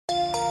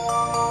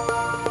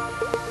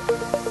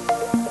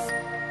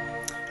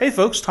Hey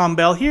folks, Tom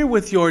Bell here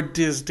with your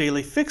Diz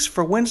Daily Fix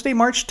for Wednesday,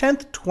 March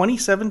 10th,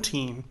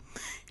 2017.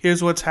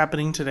 Here's what's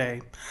happening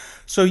today.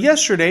 So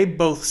yesterday,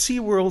 both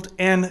SeaWorld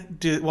and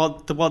the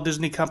Walt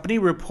Disney Company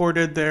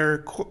reported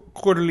their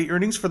quarterly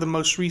earnings for the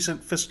most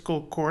recent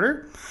fiscal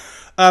quarter.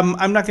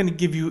 I'm not going to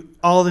give you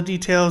all the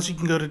details. You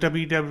can go to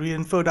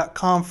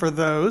www.info.com for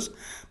those,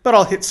 but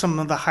I'll hit some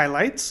of the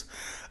highlights.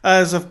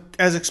 As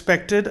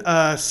expected,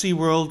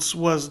 SeaWorld's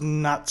was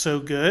not so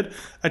good.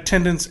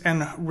 Attendance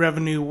and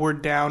revenue were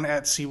down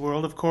at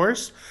SeaWorld, of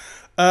course.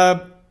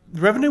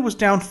 Revenue was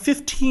down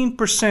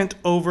 15%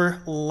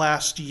 over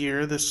last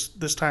year,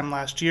 this time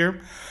last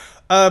year.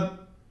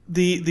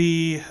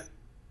 The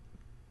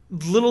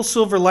little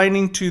silver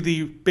lining to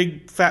the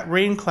big fat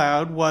rain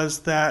cloud was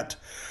that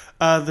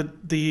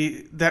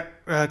calculated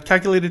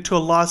to a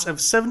loss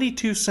of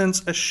 72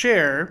 cents a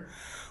share,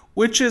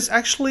 which is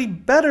actually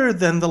better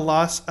than the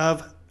loss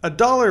of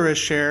 $1 a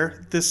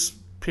share this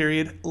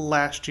period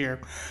last year.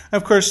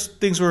 Of course,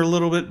 things were a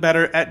little bit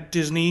better at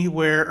Disney,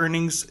 where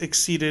earnings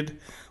exceeded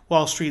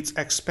Wall Street's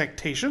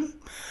expectation.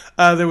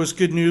 There was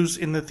good news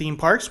in the theme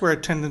parks, where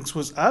attendance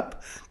was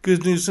up.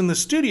 Good news in the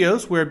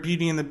studios, where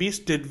Beauty and the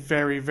Beast did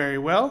very, very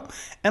well.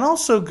 And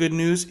also good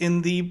news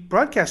in the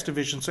broadcast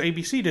division, so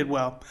ABC did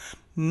well.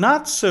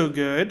 Not so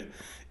good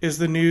is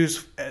the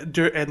news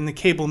in the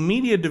cable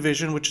media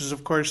division, which is,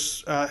 of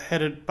course,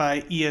 headed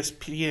by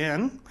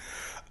ESPN.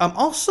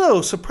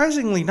 Also,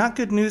 surprisingly, not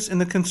good news in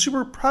the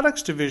consumer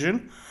products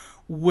division,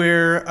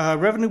 where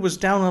revenue was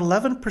down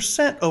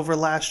 11% over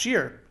last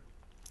year.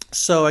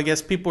 So I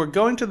guess people are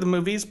going to the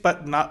movies,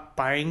 but not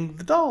buying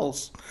the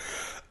dolls.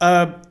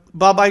 Bob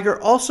Iger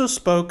also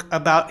spoke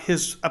about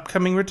his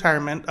upcoming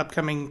retirement,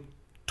 upcoming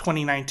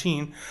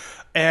 2019,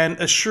 and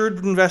assured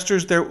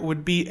investors there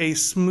would be a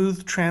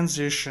smooth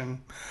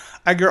transition.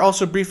 Iger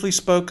also briefly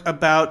spoke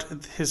about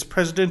his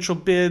presidential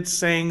bid,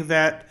 saying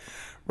that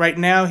right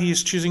now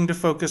he's choosing to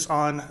focus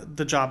on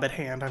the job at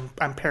hand.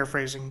 I'm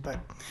paraphrasing, but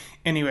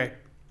anyway.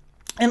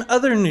 And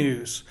other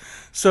news.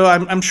 So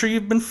I'm sure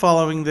you've been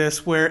following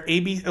this, where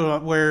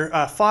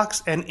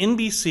Fox and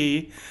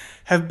NBC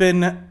have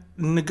been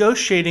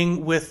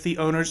negotiating with the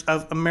owners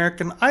of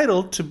American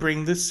Idol to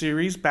bring this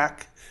series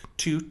back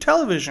to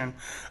television.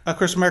 Of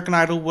course, American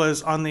Idol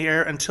was on the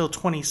air until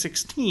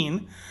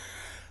 2016.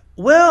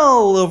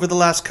 Well, over the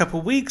last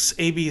couple weeks,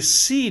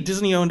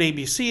 Disney-owned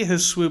ABC,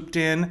 has swooped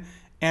in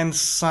and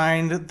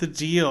signed the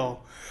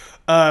deal.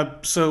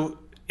 So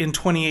in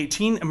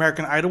 2018,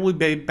 American Idol will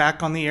be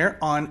back on the air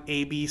on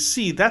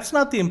ABC. That's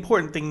not the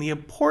important thing. The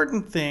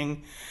important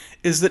thing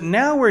is that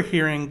now we're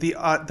hearing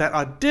that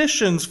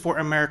auditions for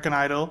American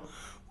Idol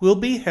will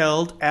be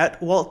held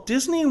at Walt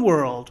Disney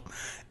World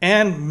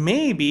and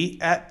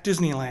maybe at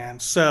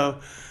Disneyland.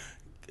 So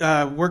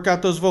work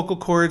out those vocal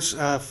cords,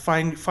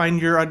 find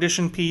your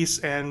audition piece,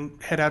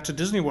 and head out to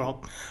Disney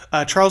World.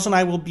 Charles and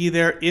I will be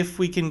there if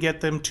we can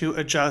get them to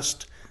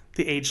adjust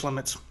the age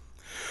limits.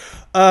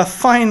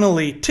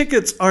 Finally,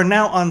 tickets are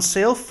now on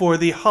sale for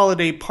the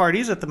holiday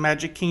parties at the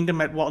Magic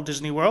Kingdom at Walt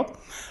Disney World,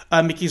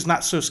 Mickey's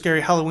Not So Scary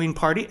Halloween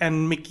Party,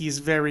 and Mickey's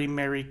Very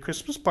Merry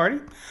Christmas Party.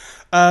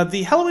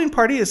 The Halloween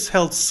party is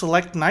held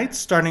select nights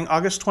starting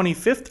August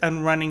 25th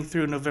and running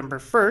through November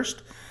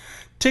 1st.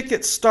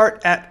 Tickets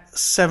start at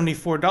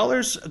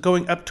 $74,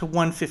 going up to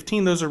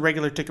 $115. Those are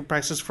regular ticket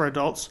prices for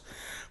adults.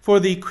 For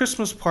the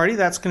Christmas party,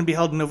 that's going to be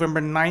held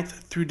November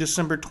 9th through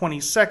December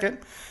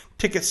 22nd.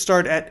 Tickets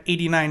start at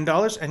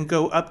 $89 and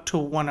go up to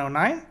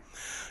 $109.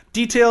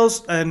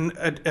 Details and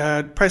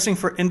pricing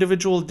for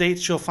individual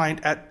dates you'll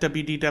find at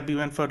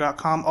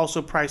wdwinfo.com.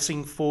 Also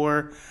pricing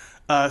for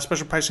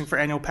special pricing for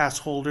annual pass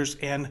holders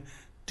and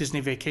Disney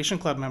Vacation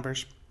Club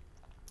members.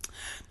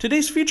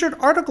 Today's featured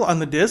article on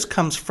the Diz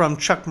comes from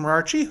Chuck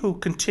Marachi, who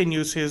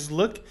continues his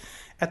look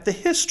at the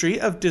history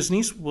of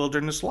Disney's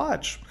Wilderness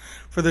Lodge.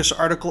 For this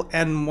article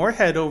and more,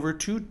 head over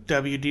to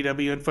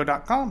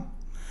wdwinfo.com.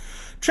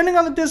 Trending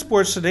on the Diz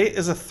boards today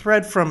is a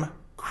thread from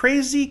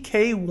Crazy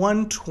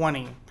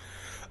K120.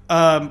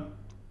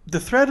 The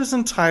thread is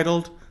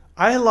entitled,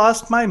 "I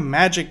Lost My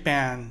Magic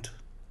Band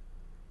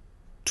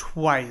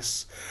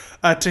Twice."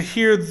 To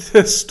hear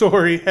this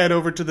story, head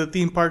over to the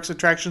Theme Parks,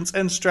 Attractions,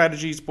 and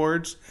Strategies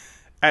boards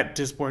at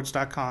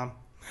dizboards.com.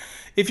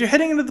 If you're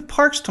heading into the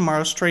parks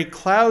tomorrow, stray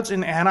clouds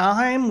in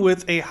Anaheim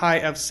with a high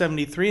of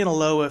 73 and a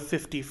low of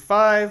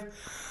 55.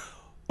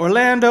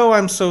 Orlando,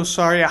 I'm so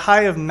sorry, a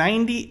high of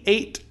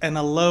 98 and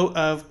a low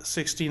of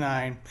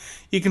 69.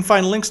 You can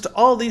find links to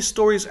all these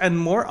stories and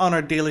more on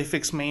our Daily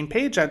Fix main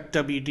page at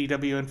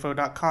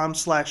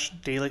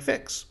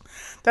wdwinfo.com/dailyfix.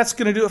 That's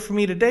going to do it for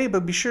me today,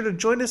 but be sure to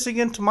join us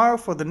again tomorrow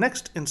for the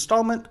next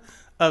installment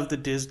of the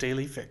Diz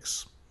Daily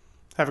Fix.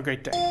 Have a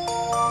great day.